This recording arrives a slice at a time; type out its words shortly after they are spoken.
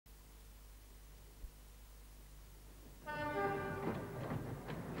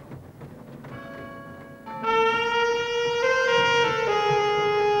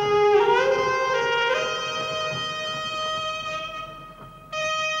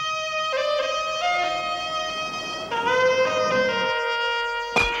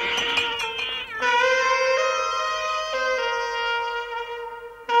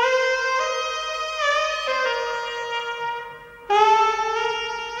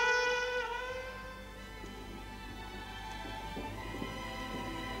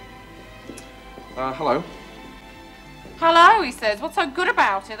Hello. Hello, he says. What's so good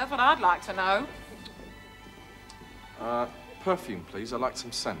about it? That's what I'd like to know. Perfume, please. I'd like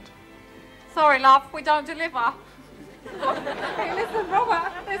some scent. Sorry, love, we don't deliver. Hey, listen,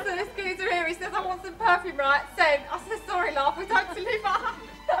 Robert, listen, this geezer here, he says I want some perfume, right? Scent. I said, sorry, love, we don't deliver.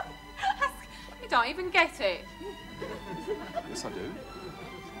 You don't even get it. Yes, I do.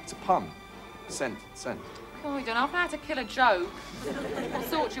 It's a pun. Scent, scent. Oh, you don't know how to kill a joke. What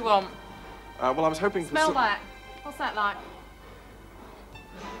sort do you want? Well, I was hoping for... Smell that. What's that like?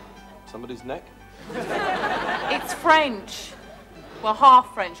 Somebody's neck? It's French. Well,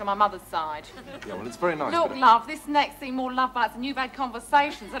 half French on my mother's side. Yeah, well, it's very nice. Look, love, this neck's seen more love bites than you've had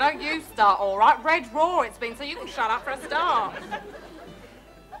conversations. So don't you start, all right? Red raw it's been, so you can shut up for a start.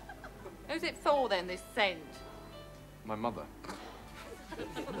 Who's it for, then, this scent? My mother.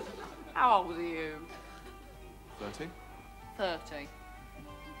 How old are you? 30. 30.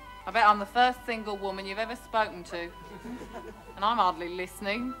 I bet I'm the first single woman you've ever spoken to. And I'm hardly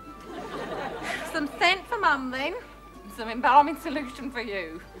listening. Some scent for Mum, then. Some embalming solution for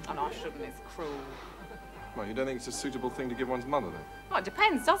you. Oh, no, I shouldn't. It's cruel. Well, you don't think it's a suitable thing to give one's mother, then? Well, it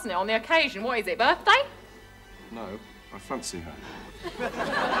depends, doesn't it, on the occasion. What is it, birthday? No, I fancy her.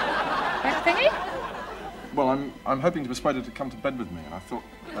 Thingy? Well, I'm hoping to persuade her to come to bed with me, and I thought,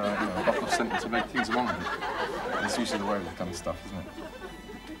 a bottle of scent to make things along a bit. That's usually the way we've done stuff, isn't it?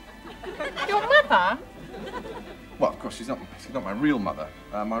 Your mother? Well, of course, she's not my real mother.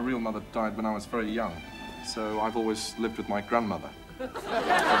 My real mother died when I was very young, so I've always lived with my grandmother.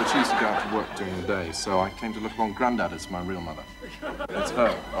 But she used to go out to work during the day, so I came to look upon Grandad as my real mother. It's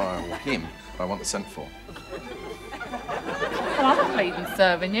her, or him, I want the scent for. Well, I'm not bleeding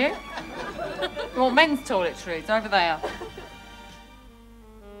serving you. You want men's toiletries over there?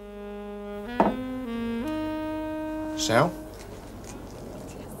 Sal?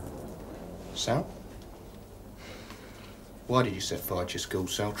 Sal? Why did you set fire to your school,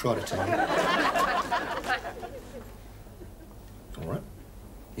 Sal? Try to tell me. All right.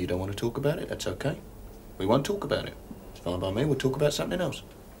 You don't want to talk about it? That's okay. We won't talk about it. It's fine by me. We'll talk about something else.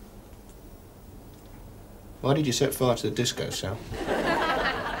 Why did you set fire to the disco, Sal?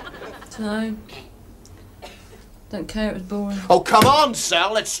 Dunno. Don't care, it was boring. Oh, come on,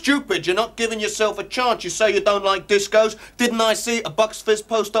 Sal, that's stupid. You're not giving yourself a chance. You say you don't like discos. Didn't I see a Bucks Fizz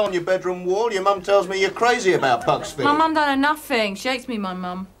poster on your bedroom wall? Your mum tells me you're crazy about Bucks Fizz. My mum don't know nothing. She hates me, my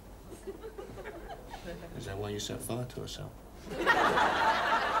mum. Is that why you set fire to her, Sal?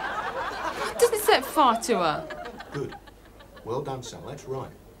 Doesn't set fire to her. Good. Well done, Sal, that's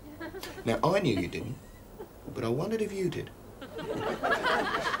right. Now, I knew you didn't, but I wondered if you did.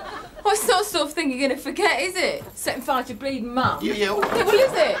 Well, it's not the sort of thing you're going to forget, is it? Setting fire to your bleeding mum. Yeah, all right. Yeah, well,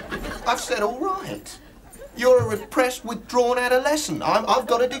 is it? I've said all right. You're a repressed, withdrawn adolescent. I've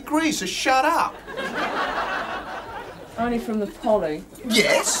got a degree, so shut up. Only from the Polly.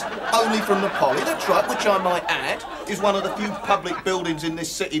 Yes, only from the Polly, that's right, which I might add is one of the few public buildings in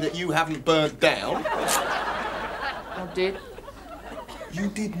this city that you haven't burnt down. I did. You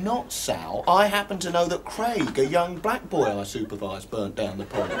did not, Sal. I happen to know that Craig, a young black boy I supervised, burnt down the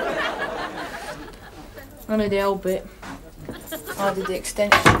Polly. Only the old bit. I did the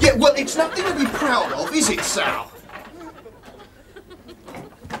extension. Yeah, well, it's nothing to be proud of, is it, Sal?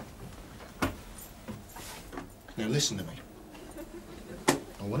 Now, listen to me.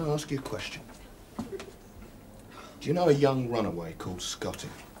 I want to ask you a question. Do you know a young runaway called Scotty?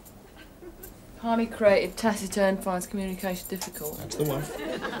 Highly creative, taciturn, finds communication difficult. That's the one.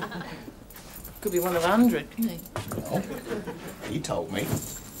 Could be one of 100, couldn't he? No. He told me,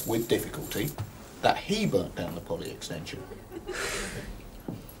 with difficulty, that he burnt down the Polly extension.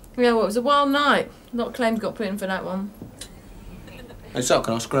 Yeah, well, it was a wild night. A lot of claims got put in for that one. Hey, Sal,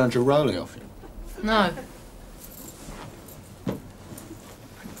 can I scrounge a rollie off you? No.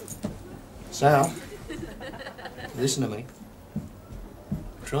 Sal, listen to me.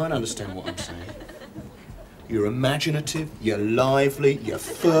 Try and understand what I'm saying. You're imaginative, you're lively, you're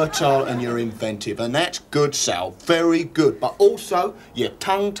fertile and you're inventive. And that's good, Sal, very good. But also, you're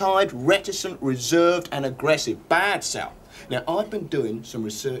tongue-tied, reticent, reserved and aggressive. Bad, Sal. Now, I've been doing some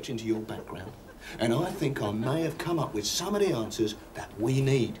research into your background and I think I may have come up with some of the answers that we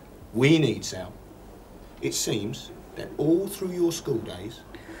need. We need, Sal. It seems that all through your school days,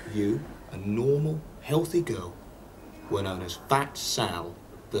 you, a normal, healthy girl, were known as Fat Sal,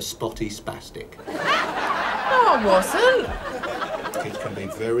 the spotty spastic. No, I wasn't. Kids can be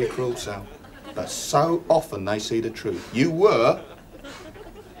very cruel, Sal, but so often they see the truth. You were,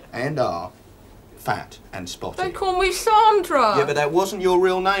 and are, fat and spotty. They call me Sandra. Yeah, but that wasn't your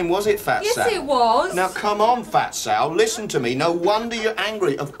real name, was it, Fat Sal? Yes, it was. Now, come on, Fat Sal, listen to me. No wonder you're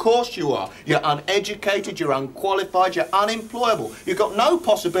angry. Of course you are. You're uneducated, you're unqualified, you're unemployable. You've got no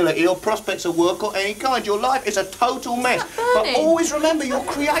possibility or prospects of work of any kind. Your life is a total mess. But always remember, you're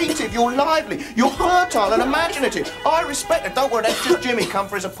creative, you're lively, you're fertile and imaginative. I respect it. Don't worry, that's just Jimmy come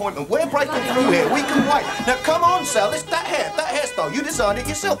for his appointment. We're breaking through here. We can wait. Now, come on, Sal. That hairstyle, you designed it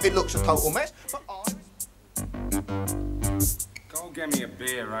yourself. It looks a total mess. But Go get me a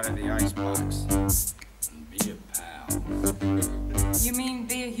beer out of the icebox. And be a pal. You mean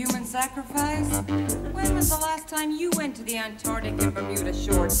be a human sacrifice? When was the last time you went to the Antarctic and Bermuda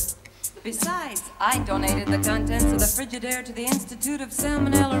shorts? Besides, I donated the contents of the Frigidaire to the Institute of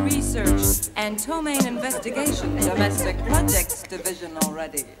Salmonella Research and Ptomaine Investigation Domestic Projects Division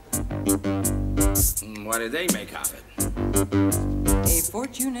already. What did they make of it? A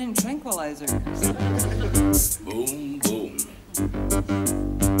fortune in tranquilizers. Boom, boom.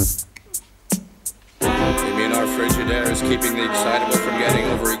 You mean our Frigidaire is keeping the excitable from getting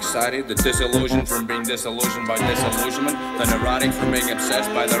overexcited, the disillusioned from being disillusioned by disillusionment, the neurotic from being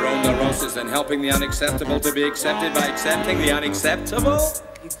obsessed by their own neurosis, and helping the unacceptable to be accepted by accepting the unacceptable?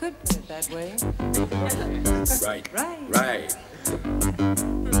 You could put it that way. Right.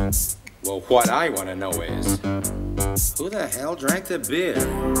 Well, what I want to know is, who the hell drank the beer?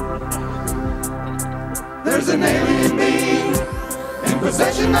 There's an alien being in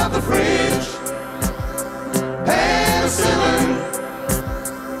possession of the fridge. Penicillin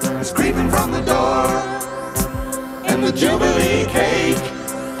is creeping from the door, and the Jubilee cake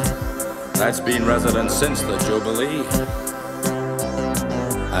That's been resident since the Jubilee.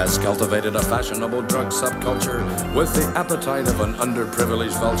 Has cultivated a fashionable drug subculture with the appetite of an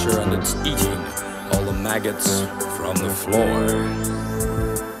underprivileged vulture, and it's eating all the maggots from the floor.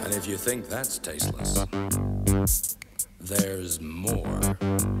 And if you think that's tasteless, there's more.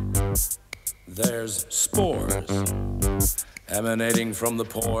 There's spores emanating from the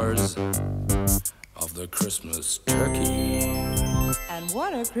pores of the Christmas turkey. And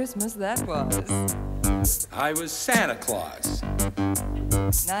what a Christmas that was. I was Santa Claus.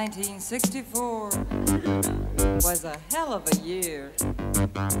 1964 was a hell of a year.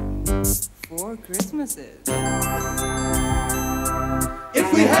 4 Christmases.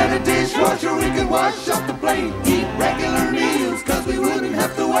 If we had a dishwasher, we could wash off the plate, eat regular meals, cause we wouldn't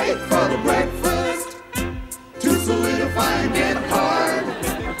have to wait for the breakfast to solidify and get hard.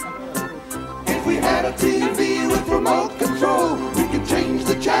 If we had a TV with remote control, we could change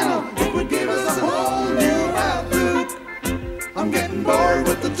the channel, it would give us a whole new outlook. I'm getting bored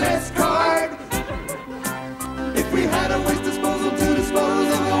with the test card. If we had a waste disposal to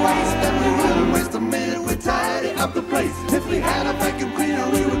dispose of the waste, then we wouldn't waste a minute, we'd tidy up the place. If we had a vacuum cleaner,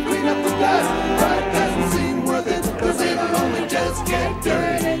 we would clean up the dust. But it doesn't seem worth it, cause it'll only just get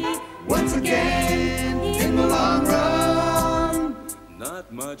dirty once again in the long run.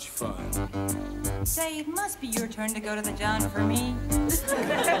 Not much fun. Say, it must be your turn to go to the John for me. It's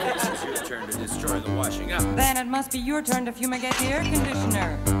your turn to destroy the washing up. Then it must be your turn to fumigate the air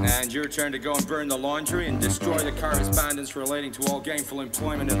conditioner. And your turn to go and burn the laundry and destroy the correspondence relating to all gainful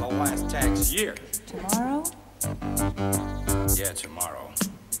employment in the last tax year. Tomorrow? Yeah, tomorrow.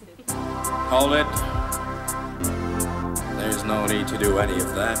 Hold it. There's no need to do any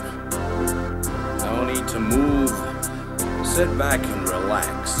of that. No need to move. Sit back and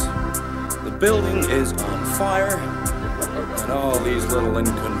relax. The building is on fire, and all these little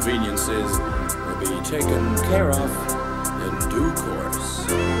inconveniences will be taken care of in due course.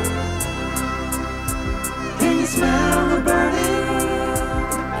 Can you smell the burning?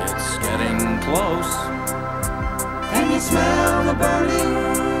 It's getting close. Can you smell the burning?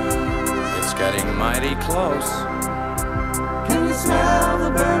 It's getting mighty close. Can you smell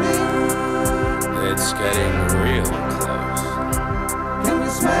the burning? It's getting real close. Can you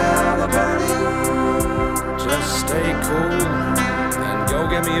smell the burning? Just stay cool and go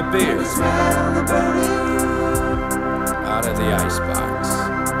get me a Can beer you smell the burning? out of the icebox.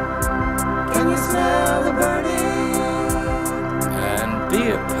 Can you smell the burning? And be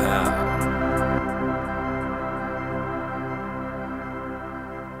a pal.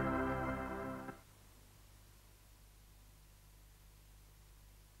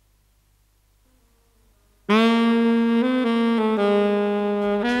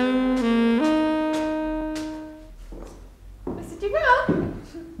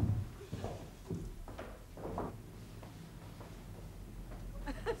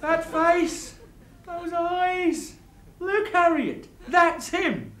 That face, those eyes. Look, Harriet, that's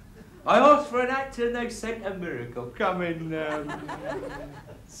him. I asked for an actor and they sent a miracle. Come in,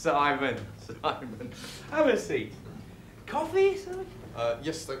 Simon. Have a seat. Coffee, Simon?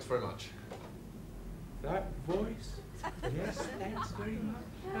 Yes, thanks very much. That voice? Yes, thanks very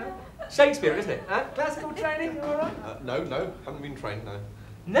much. Shakespeare, isn't it? Classical training, all right? No, haven't been trained, no.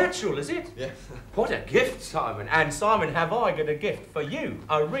 Natural, is it? Yeah. What a gift, Simon. And Simon, have I got a gift for you?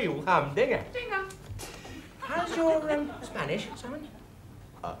 A real humdinger. Dinger. How's your Spanish, Simon?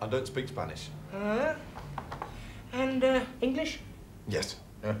 I don't speak Spanish. And English? Yes.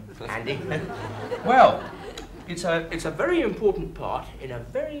 Handy. Well, it's a very important part in a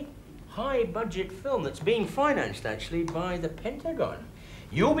very high-budget film that's being financed, actually, by the Pentagon.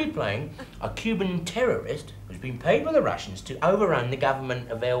 You'll be playing a Cuban terrorist who's been paid by the Russians to overrun the government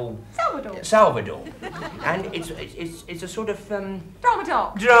of El Salvador. And it's a sort of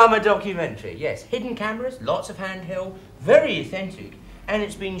drama documentary. Yes, hidden cameras, lots of handheld, very authentic, and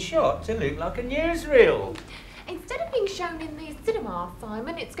it's been shot to look like a newsreel. Instead of being shown in the cinema,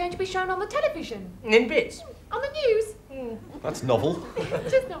 Simon, it's going to be shown on the television. In bits. On the news. That's novel.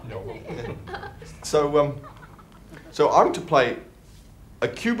 Just not novel. So I'm to play a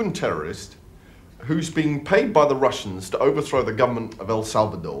Cuban terrorist who's being paid by the Russians to overthrow the government of El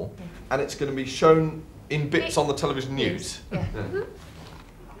Salvador, and it's going to be shown in bits on the television news. Yeah.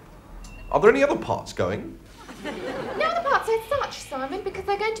 Are there any other parts going? No other parts as such, Simon, because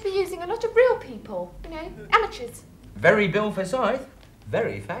they're going to be using a lot of real people, you know, amateurs. Very Bill Forsyth,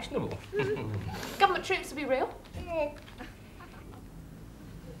 very fashionable. Government troops will be real.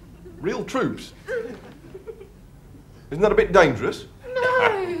 Real troops? Isn't that a bit dangerous?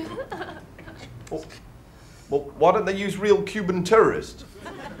 No. Well, why don't they use real Cuban terrorists?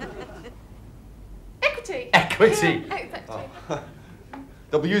 Equity. Equity. Yeah, exactly. Oh.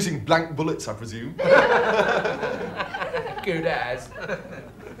 They'll be using blank bullets, I presume. Good as.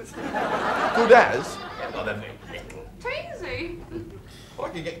 Good as? Not a very little. Teensy. I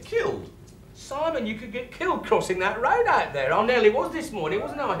could get killed. Simon, you could get killed crossing that road out there. I nearly was this morning,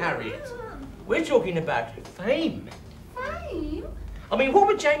 wasn't I, Harriet? We're talking about fame. Fame? I mean, what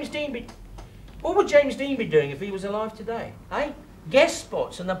would James Dean be doing if he was alive today? Eh? Guest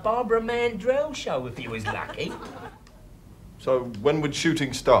spots on the Barbara Mandrell show if he was lucky. So when would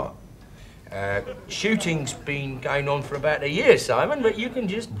shooting start? Shooting's been going on for about a year, Simon, but you can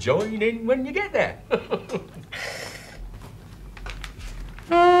just join in when you get there.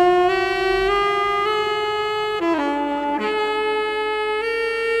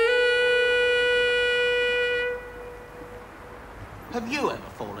 Have you ever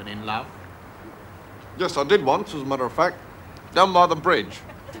fallen in love? Yes, I did once, as a matter of fact. Down by the bridge.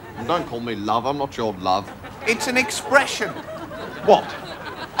 And don't call me love, I'm not your love. It's an expression. What?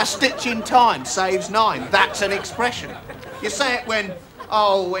 A stitch in time saves 9. That's an expression. You say it when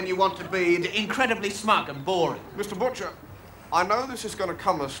you want to be incredibly smug and boring. Mr. Butcher, I know this is going to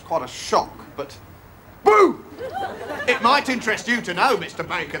come as quite a shock, but... Boo! It might interest you to know, Mr.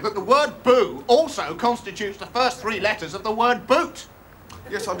 Baker, that the word boo also constitutes the first 3 letters of the word boot.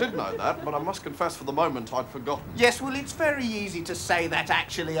 Yes, I did know that, but I must confess for the moment I'd forgotten. Yes, well, it's very easy to say that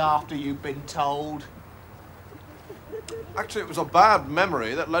actually after you've been told. Actually, it was a bad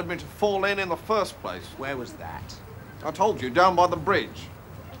memory that led me to fall in the first place. Where was that? I told you, down by the bridge.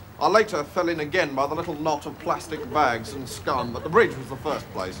 I later fell in again by the little knot of plastic bags and scum, but the bridge was the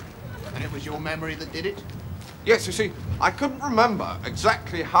first place. And it was your memory that did it? Yes, you see, I couldn't remember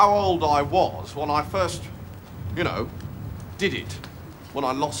exactly how old I was when I first, you know, did it. When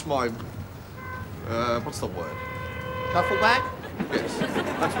I lost my, what's the word? Duffel bag? Yes,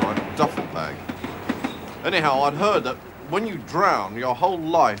 that's right, duffel bag. Anyhow, I'd heard that when you drown, your whole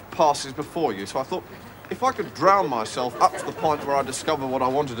life passes before you, so I thought, if I could drown myself up to the point where I discover what I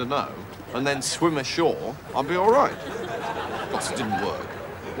wanted to know, and then swim ashore, I'd be all right. Of course, it didn't work.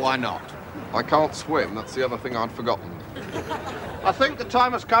 Why not? I can't swim, that's the other thing I'd forgotten. I think the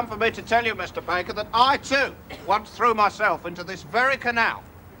time has come for me to tell you, Mr. Baker, that I, too, once threw myself into this very canal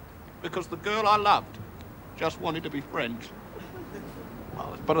because the girl I loved just wanted to be friends.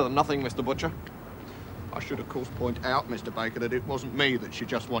 Well, it's better than nothing, Mr. Butcher. I should, of course, point out, Mr. Baker, that it wasn't me that she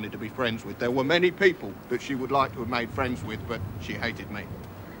just wanted to be friends with. There were many people that she would like to have made friends with, but she hated me.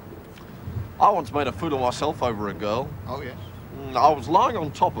 I once made a fool of myself over a girl. Oh, yes? I was lying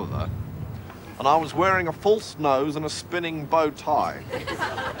on top of her, and I was wearing a false nose and a spinning bow tie.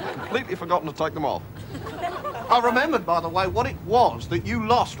 I'd completely forgotten to take them off. I remembered, by the way, what it was that you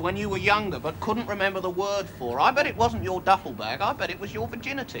lost when you were younger but couldn't remember the word for. I bet it wasn't your duffel bag. I bet it was your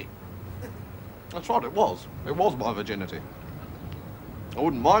virginity. That's right, it was. It was my virginity. I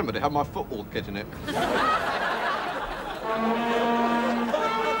wouldn't mind, but it had my football kit in it.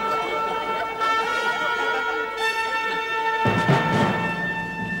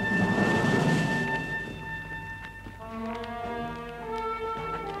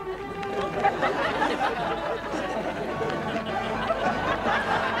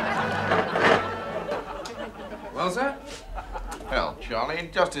 Well, sir? Hell, Charlie,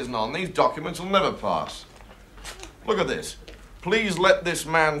 it just isn't on. These documents will never pass. Look at this. Please let this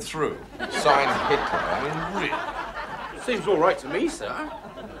man through. Signed Hitler. I mean, really. Seems all right to me, sir.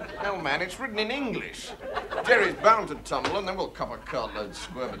 Hell, man, it's written in English. Jerry's bound to tumble, and then we'll cop a cartload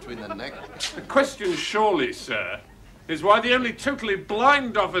square between the neck. The question, surely, sir, is why the only totally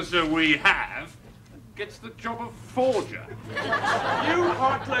blind officer we have gets the job of forger. You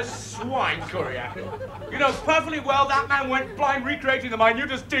heartless swine, Kuriakin. You know perfectly well that man went blind recreating the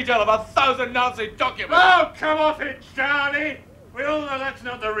minutest detail of 1,000 Nazi documents. Oh, come off it, Charlie! We all know that's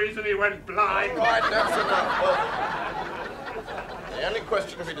not the reason he went blind. All right, that's enough. Well, the only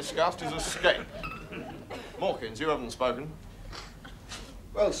question to be discussed is escape. Mawkins, you haven't spoken.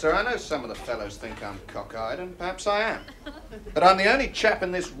 Well, sir, I know some of the fellows think I'm cockeyed, and perhaps I am. But I'm the only chap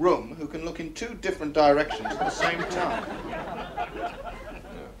in this room who can look in two different directions at the same time.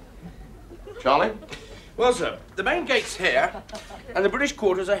 Charlie? Well, sir, the main gate's here, and the British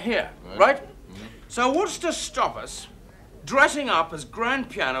quarters are here, right? Mm-hmm. So what's to stop us dressing up as grand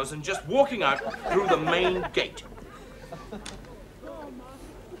pianos and just walking out through the main gate?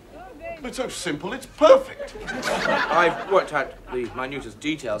 It's so simple, it's perfect. I've worked out the minutest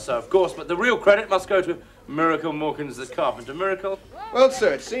details, sir, of course, but the real credit must go to Miracle Mawkins the Carpenter. Miracle? Well,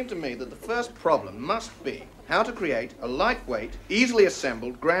 sir, it seemed to me that the first problem must be how to create a lightweight, easily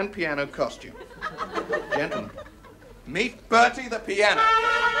assembled grand piano costume. Gentlemen, meet Bertie the piano.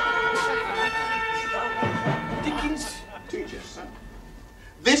 Dickens. Tea chests, sir.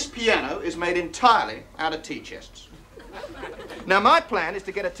 This piano is made entirely out of tea chests. Now, my plan is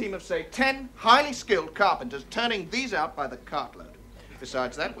to get a team of, say, 10 highly skilled carpenters turning these out by the cartload.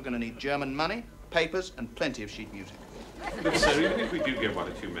 Besides that, we're going to need German money, papers, and plenty of sheet music. But, sir, even if we do get 1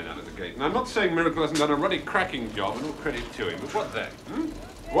 or 2 men out of the gate, and I'm not saying Miracle hasn't done a ruddy cracking job, and all credit to him, but what then?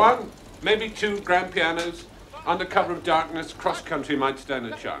 1, maybe 2 grand pianos, under cover of darkness, cross-country might stand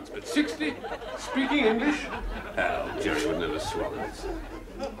a chance. But 60, speaking English? Hell, Jerry would never swallow it, sir.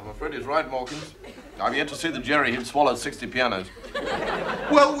 I'm afraid he's right, Mawkins. I've yet to see the Jerry who'd swallowed 60 pianos.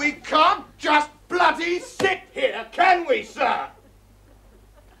 Well, we can't just bloody sit here, can we, sir?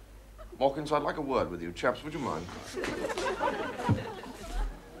 Mawkins, I'd like a word with you, chaps. Would you mind?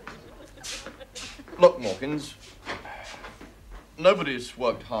 Look, Mawkins, nobody's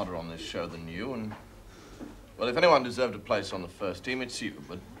worked harder on this show than you, and, well, if anyone deserved a place on the first team, it's you,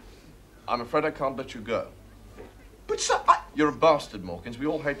 but I'm afraid I can't let you go. But, sir, You're a bastard, Mawkins. We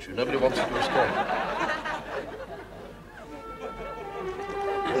all hate you. Nobody wants you to escape.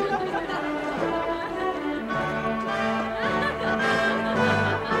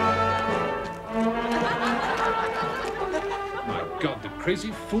 God, the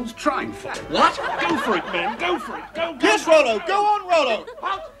crazy fool's trying for it. What? Go for it, man. Go for it. Go. Yes, Rollo. Go on, Rollo.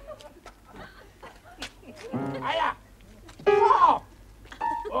 Halt! Hiya! Oh!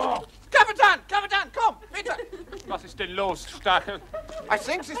 Oh! Captain, come, bitte. Was ist denn los, Stachel? I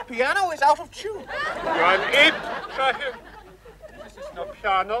think this piano is out of tune. You're an ape, Stachel. This is no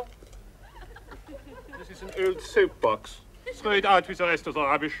piano. This is an old soapbox. Throw it out with the rest of the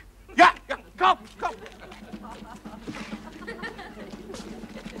rubbish. Yeah, come.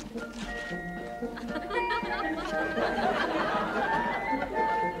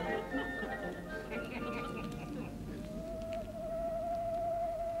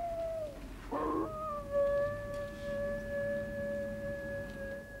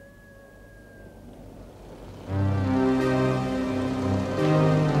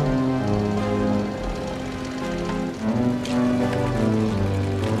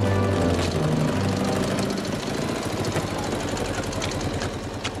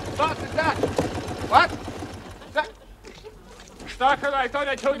 Stachel, I thought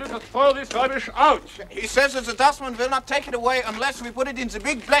I told you to throw this rubbish out. He says that the dustman will not take it away unless we put it in the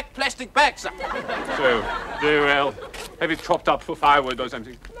big black plastic bag, sir. So, very well. Have it chopped up for firewood or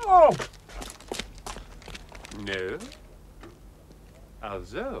something. No. No?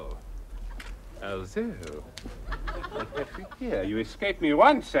 Also. What have we here? You escaped me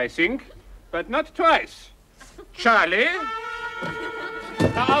once, I think, but not twice. Charlie?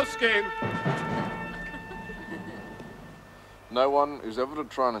 Ausgehen. No one is ever to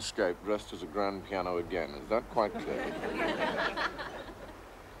try and escape dressed as a grand piano again. Is that quite clear?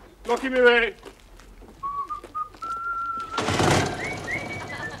 Lock him away.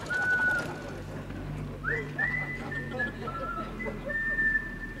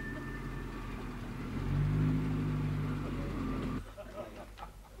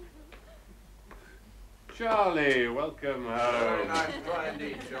 Charlie, welcome home. Very nice try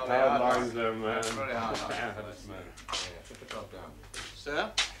indeed, Charlie. Hard lines, man. Very hard lines. Have a smoke. Yeah, put the top down. Sir?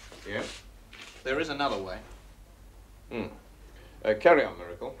 Yes? There is another way. Carry on,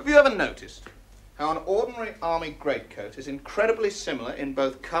 Miracle. Have you ever noticed how an ordinary army greatcoat is incredibly similar in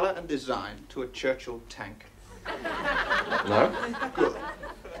both colour and design to a Churchill tank? No? Good.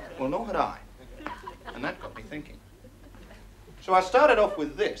 Well, nor had I. And that got me thinking. So I started off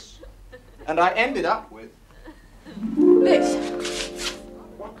with this, and I ended up with... This.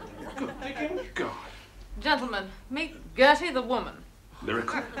 Good digging God. Gentlemen, meet Gertie the woman.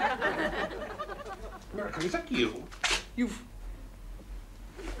 Miracle. Miracle, is that you? You've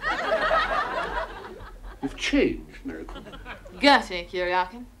changed, Miracle. Gertie,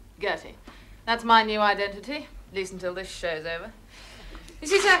 Kyriakin. Gertie. That's my new identity, at least until this show's over. You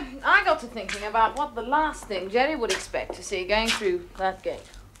see, sir, I got to thinking about what the last thing Jerry would expect to see going through that gate.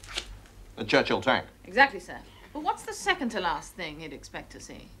 A Churchill tank. Exactly, sir. But what's the second to last thing he'd expect to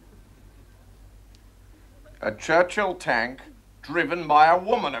see? A Churchill tank driven by a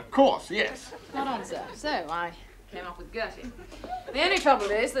woman, of course, yes. Not on, sir. So I came up with Gertie. The only trouble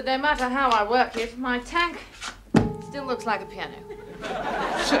is that no matter how I work it, my tank still looks like a piano.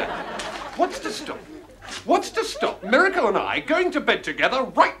 Sir, what's to stop? What's to stop Miracle and I going to bed together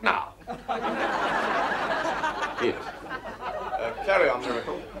right now? Yes. Carry on,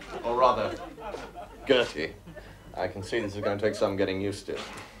 Miracle. Or rather, Gertie. I can see this is going to take some getting used to.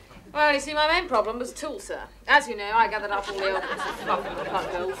 Well, you see, my main problem was tools, sir. As you know, I gathered up all the old bits of fluff and cut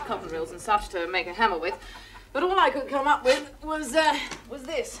holes, cotton reels and such to make a hammer with. But all I could come up with was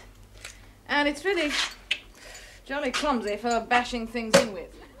this. And it's really jolly clumsy for bashing things in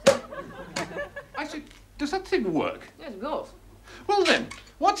with. I said, does that thing work? Yes, of course. Well then,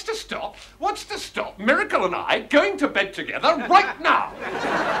 what's to stop Miracle and I going to bed together right now?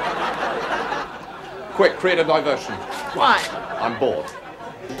 Quick, create a diversion. Why? I'm bored.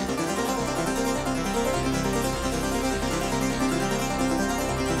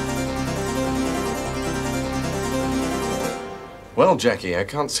 Well, Jackie, I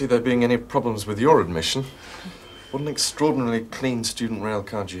can't see there being any problems with your admission. What an extraordinarily clean student rail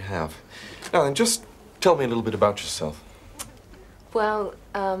card you have. Now then, just tell me a little bit about yourself. Well,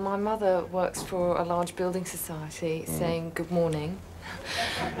 my mother works for a large building society saying good morning.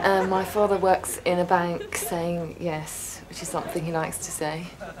 My father works in a bank saying yes, which is something he likes to say.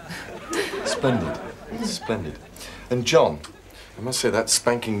 Splendid. Splendid. And John, I must say that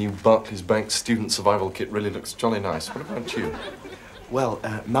spanking new Barclays Bank student survival kit really looks jolly nice. What about you? Well,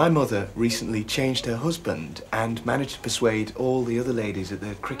 my mother recently changed her husband and managed to persuade all the other ladies at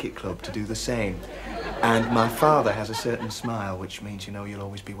the cricket club to do the same. And my father has a certain smile, which means, you know, you'll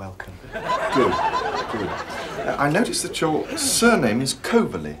always be welcome. Good, good. I noticed that your surname is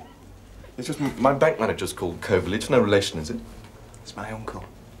Coverley. It's just my bank manager's called Coverley. It's no relation, is it? It's my uncle.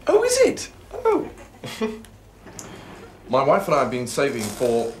 Oh, is it? Oh. My wife and I have been saving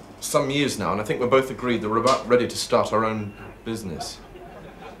for some years now, and I think we're both agreed that we're about ready to start our own business.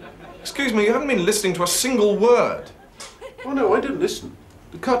 Excuse me, you haven't been listening to a single word. Oh no, I don't listen.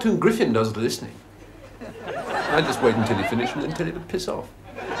 The cartoon Griffin does the listening. I just wait until he finishes and then tell him to piss off.